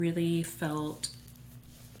really felt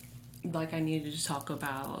like I needed to talk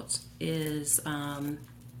about is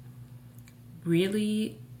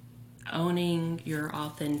really owning your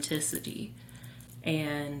authenticity.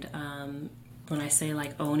 And when I say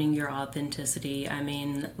like owning your authenticity, I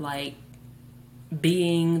mean like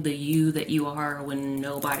being the you that you are when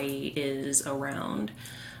nobody is around.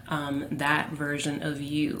 That version of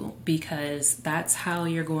you, because that's how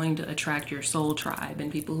you're going to attract your soul tribe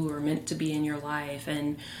and people who are meant to be in your life,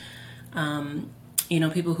 and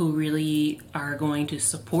people who really are going to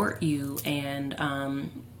support you and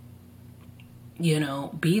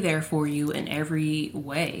be there for you in every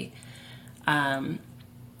way. I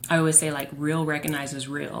always say like real recognizes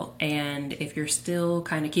real, and if you're still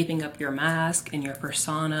kind of keeping up your mask and your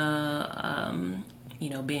persona,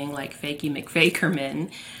 being like fakey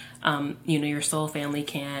McFakerman, your soul family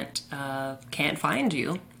can't find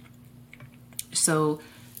you. So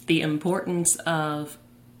the importance of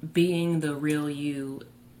being the real you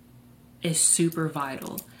is super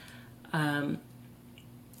vital,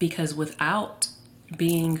 because without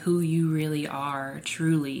being who you really are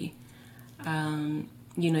truly,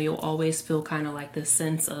 you'll always feel kind of like this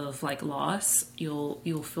sense of like loss.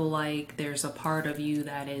 You'll feel like there's a part of you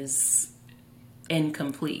that is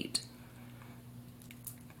incomplete.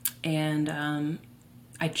 And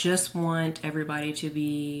I just want everybody to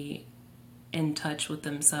be in touch with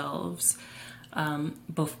themselves.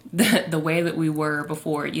 The way that we were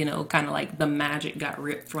before, kind of like the magic got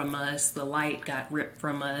ripped from us, the light got ripped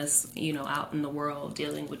from us, out in the world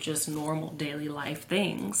dealing with just normal daily life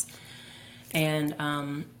things. And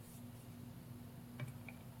I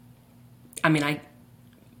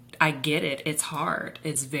get it. It's hard.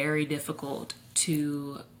 It's very difficult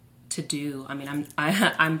to do.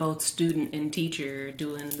 I'm both student and teacher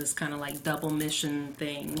doing this kind of like double mission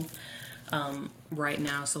thing right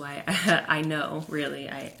now. So I know, really,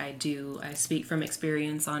 I do. I speak from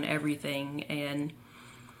experience on everything. And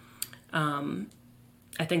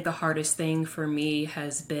I think the hardest thing for me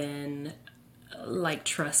has been like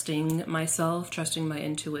trusting myself, trusting my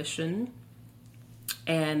intuition,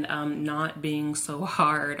 and not being so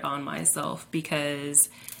hard on myself, because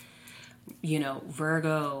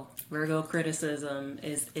Virgo criticism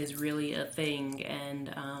is really a thing.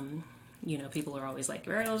 And people are always like,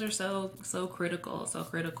 Virgos are so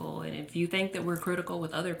critical, and if you think that we're critical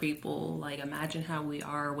with other people, like imagine how we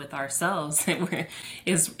are with ourselves.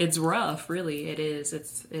 It's rough, really. It is.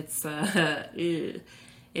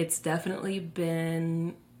 It's definitely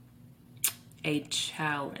been a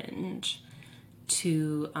challenge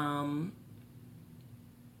to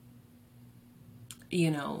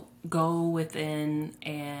go within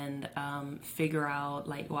and figure out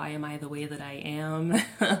like, why am I the way that I am?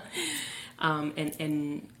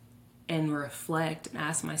 And reflect and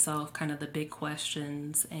ask myself kind of the big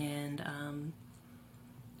questions. And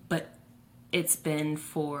but it's been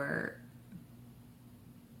for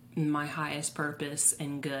my highest purpose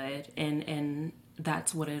and good, and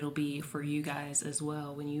that's what it'll be for you guys as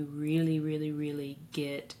well, when you really, really, really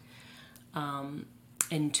get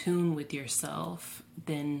in tune with yourself.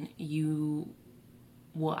 Then you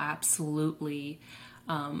will absolutely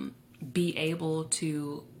be able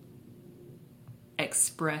to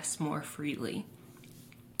express more freely,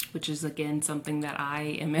 which is again something that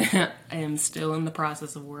I am still in the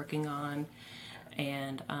process of working on.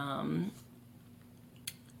 And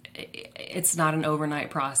it's not an overnight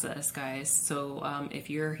process, guys. So if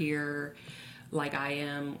you're here like I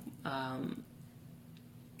am,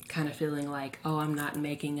 kind of feeling like, oh, I'm not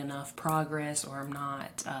making enough progress, or I'm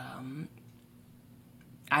not,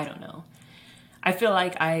 I don't know. I feel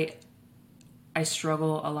like I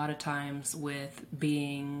struggle a lot of times with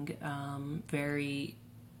being very,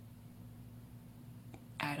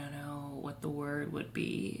 I don't know what the word would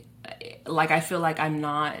be. Like, I feel like I'm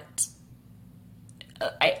not,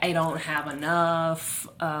 I don't have enough,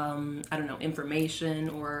 I don't know, information,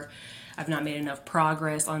 or I've not made enough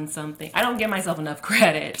progress on something. I don't give myself enough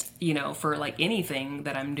credit, for like anything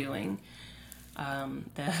that I'm doing.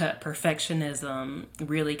 The perfectionism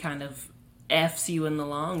really kind of F's you in the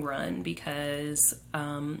long run, because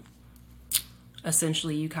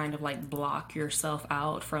essentially you kind of like block yourself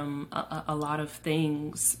out from a lot of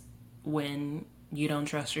things when you don't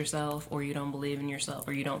trust yourself, or you don't believe in yourself,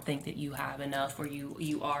 or you don't think that you have enough, or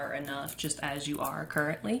you are enough just as you are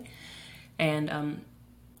currently. And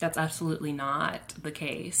that's absolutely not the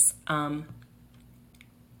case. A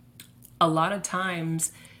lot of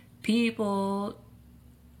times people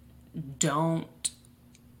don't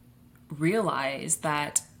realize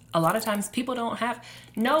that a lot of times people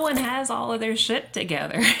no one has all of their shit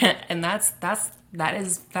together. And that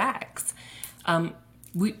is facts.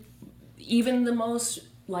 we, even the most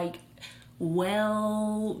like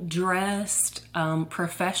well dressed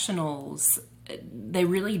professionals, they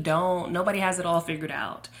really don't, nobody has it all figured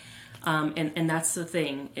out. And that's the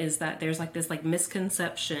thing, is that there's like this like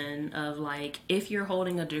misconception of like, if you're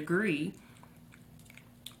holding a degree,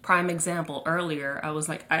 prime example, earlier I was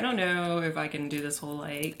like, I don't know if I can do this whole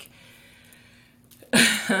like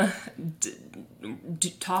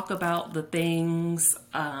talk about the things,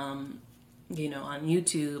 you know, on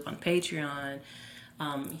YouTube, on Patreon,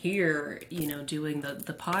 here, you know, doing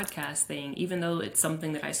the podcast thing, even though it's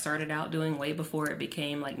something that I started out doing way before it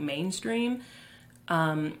became like mainstream.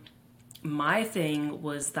 My thing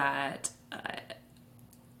was that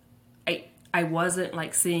I wasn't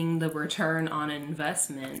like seeing the return on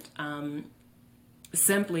investment,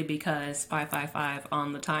 simply because 555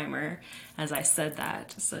 on the timer as I said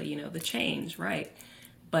that. So, you know, the change, right?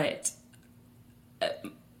 But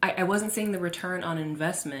I wasn't seeing the return on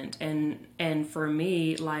investment, and for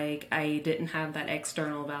me, like, I didn't have that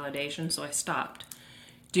external validation, so I stopped.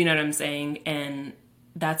 Do you know what I'm saying? And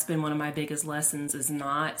that's been one of my biggest lessons, is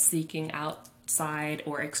not seeking outside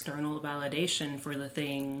or external validation for the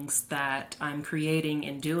things that I'm creating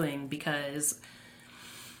and doing, because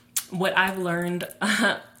what I've learned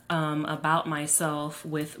about myself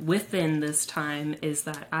within this time is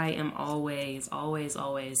that I am always, always,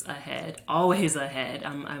 always ahead. Always ahead.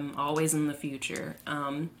 I'm always in the future.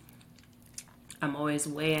 I'm always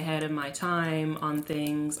way ahead of my time on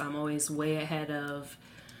things. I'm always way ahead of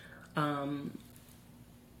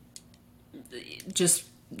just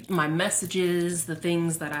my messages, the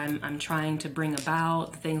things that I'm trying to bring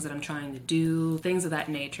about, the things that I'm trying to do, things of that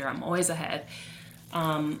nature. I'm always ahead.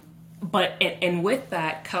 But and with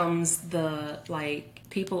that comes the like,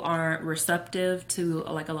 people aren't receptive to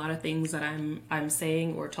like a lot of things that I'm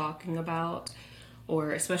saying or talking about,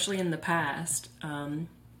 or especially in the past. I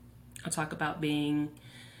talk about being,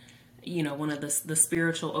 you know, one of the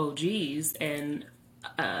spiritual OGs, and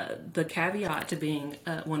the caveat to being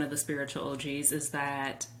one of the spiritual OGs is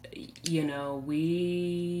that, you know,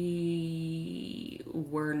 we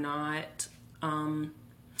were not.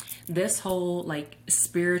 This whole like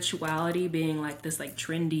spirituality being like this like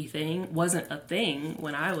trendy thing wasn't a thing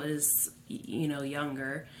when I was, you know,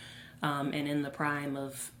 younger, and in the prime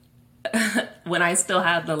of when I still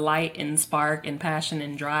had the light and spark and passion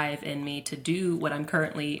and drive in me to do what I'm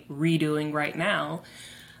currently redoing right now.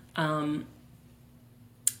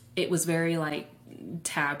 It was very like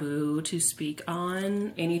taboo to speak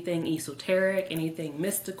on anything esoteric, anything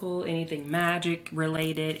mystical, anything magic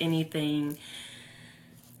related, anything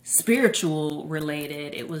spiritual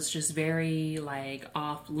related. It was just very like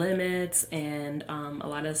off limits, and a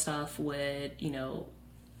lot of stuff would, you know,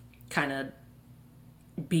 kind of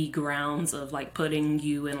be grounds of like putting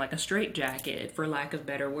you in like a straitjacket, for lack of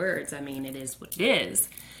better words. I mean, it is what it is.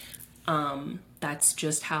 That's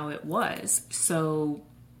just how it was. So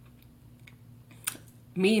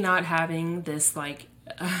me not having this like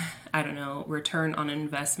I don't know, return on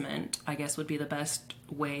investment, I guess would be the best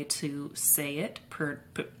way to say it,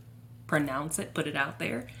 pronounce it, put it out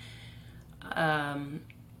there,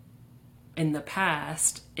 in the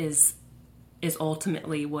past is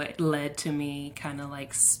ultimately what led to me kind of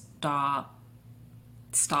like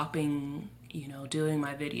stopping, you know, doing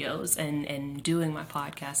my videos and doing my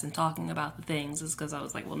podcast and talking about the things, is because I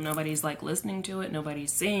was like, well, nobody's like listening to it,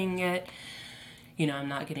 nobody's seeing it, you know, I'm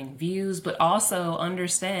not getting views. But also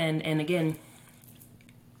understand, and again,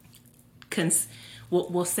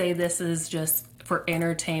 we'll say this is just for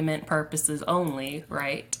entertainment purposes only,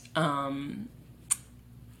 right?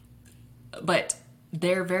 But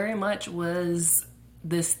there very much was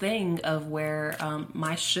this thing of where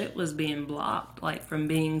my shit was being blocked, like from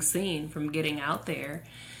being seen, from getting out there.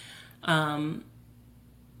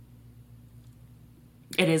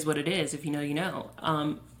 It is what it is. If you know, you know.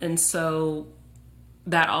 And so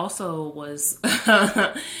that also was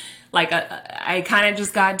like I kind of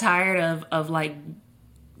just got tired of like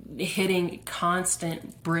hitting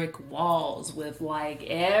constant brick walls with like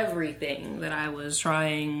everything that I was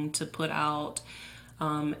trying to put out,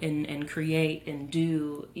 and create and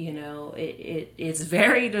do. You know, it's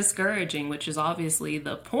very discouraging, which is obviously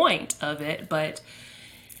the point of it, but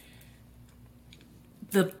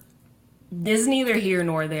this is neither here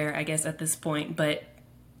nor there, I guess, at this point. But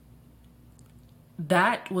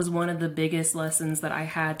that was one of the biggest lessons that I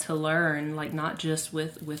had to learn, like not just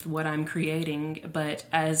with what I'm creating, but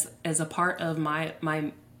as a part of my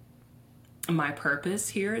purpose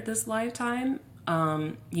here at this lifetime.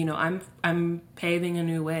 You know, I'm paving a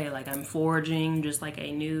new way, like I'm forging just like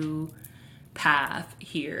a new path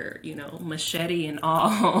here, machete and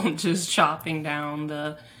all, just chopping down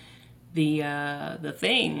the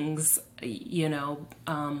things,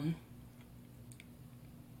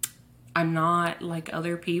 I'm not like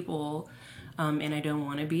other people, and I don't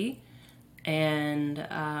want to be. And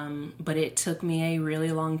but it took me a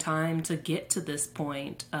really long time to get to this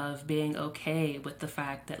point of being okay with the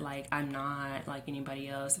fact that like I'm not like anybody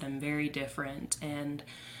else, and I'm very different. And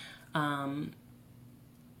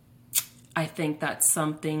I think that's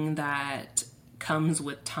something that comes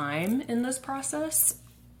with time in this process,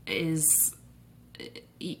 is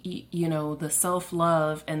the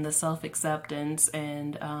self-love and the self-acceptance,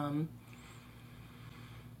 and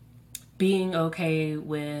being okay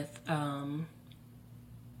with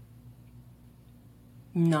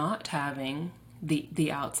not having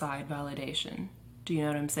the outside validation. Do you know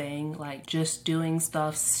what I'm saying? Like just doing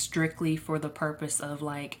stuff strictly for the purpose of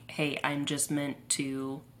like, hey, I'm just meant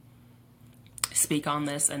to speak on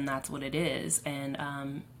this, and that's what it is, and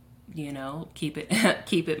keep it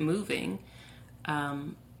keep it moving.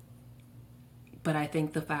 But I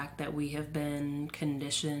think the fact that we have been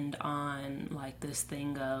conditioned on like this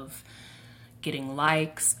thing of getting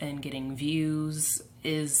likes and getting views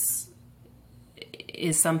is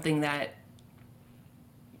something that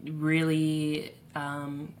really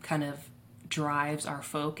kind of drives our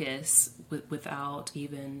focus without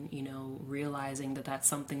even realizing that that's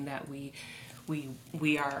something that we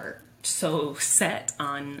are so set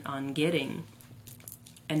on getting,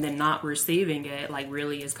 and then not receiving it like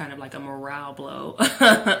really is kind of like a morale blow.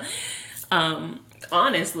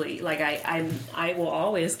 Honestly, like I will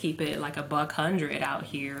always keep it like $100 out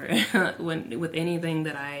here when with anything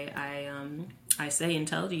that I say and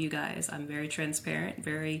tell to you guys. I'm very transparent,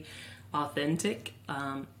 very authentic.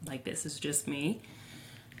 Like this is just me.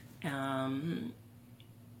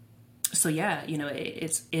 So yeah,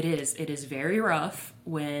 it is very rough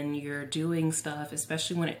when you're doing stuff,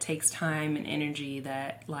 especially when it takes time and energy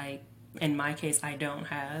that, like in my case, I don't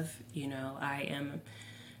have. I am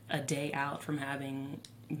a day out from having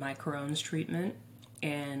my Crohn's treatment,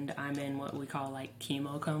 and I'm in what we call like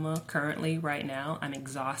chemo coma currently right now. I'm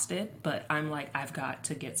exhausted, but I'm like, I've got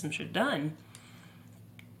to get some shit done.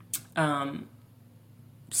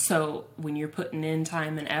 So when you're putting in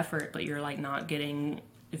time and effort, but you're like not getting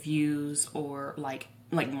views or like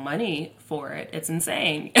money for it, it's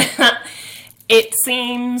insane. It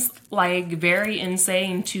seems like very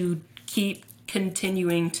insane to keep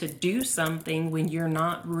continuing to do something when you're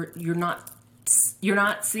not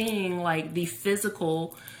seeing like the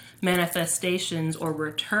physical manifestations or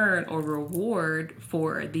return or reward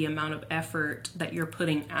for the amount of effort that you're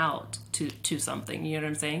putting out to something. You know what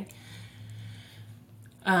I'm saying?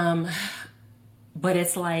 But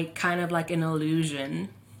it's like kind of like an illusion,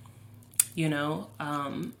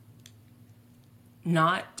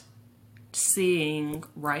 not seeing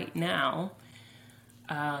right now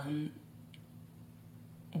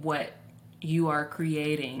what you are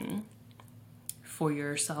creating for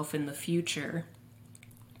yourself in the future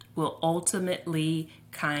will ultimately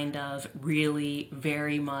kind of really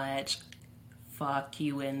very much fuck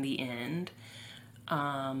you in the end.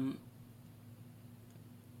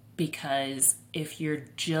 Because if you're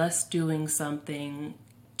just doing something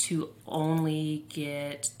to only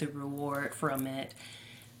get the reward from it,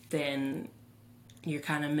 then you're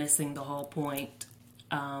kind of missing the whole point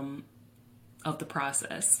of the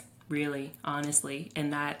process, really, honestly.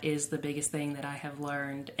 And that is the biggest thing that I have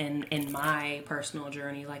learned in my personal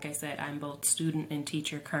journey. Like I said, I'm both student and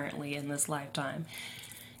teacher currently in this lifetime,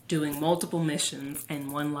 doing multiple missions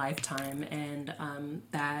in one lifetime, and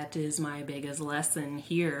that is my biggest lesson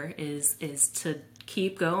here is to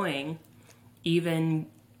keep going, even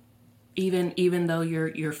though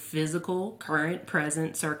your physical current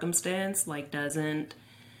present circumstance like doesn't,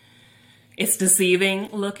 it's deceiving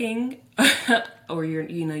looking, or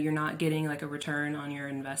you're not getting like a return on your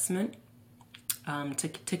investment,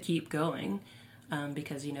 to keep going,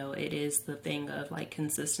 because it is the thing of like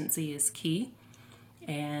consistency is key.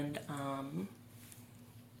 And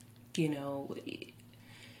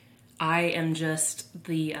I am just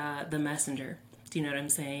the messenger. Do you know what I'm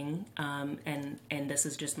saying? And this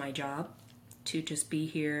is just my job, to just be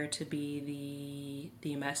here to be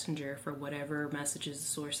the messenger for whatever messages the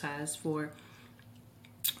source has for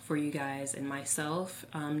you guys and myself,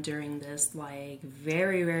 during this like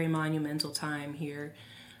very, very monumental time here,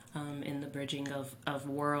 in the bridging of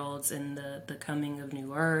worlds and the coming of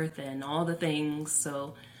new earth and all the things.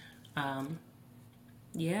 So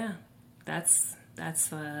yeah, that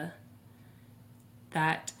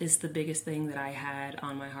is the biggest thing that I had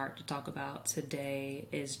on my heart to talk about today,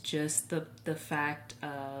 is just the fact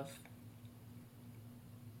of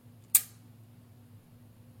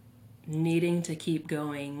needing to keep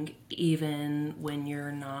going even when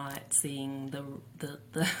you're not seeing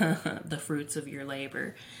the fruits of your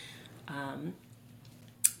labor.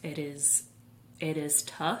 It is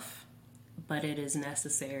tough, but it is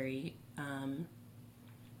necessary.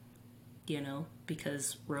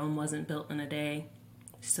 Because Rome wasn't built in a day.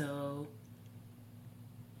 So,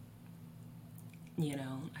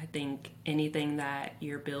 I think anything that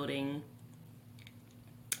you're building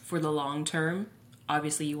for the long term,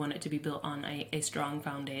 obviously you want it to be built on a strong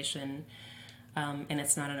foundation, and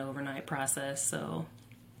it's not an overnight process. So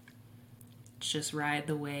just ride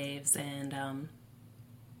the waves and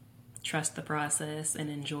trust the process and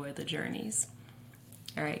enjoy the journeys.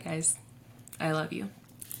 All right, guys, I love you.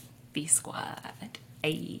 B Squad.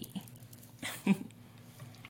 Ayy.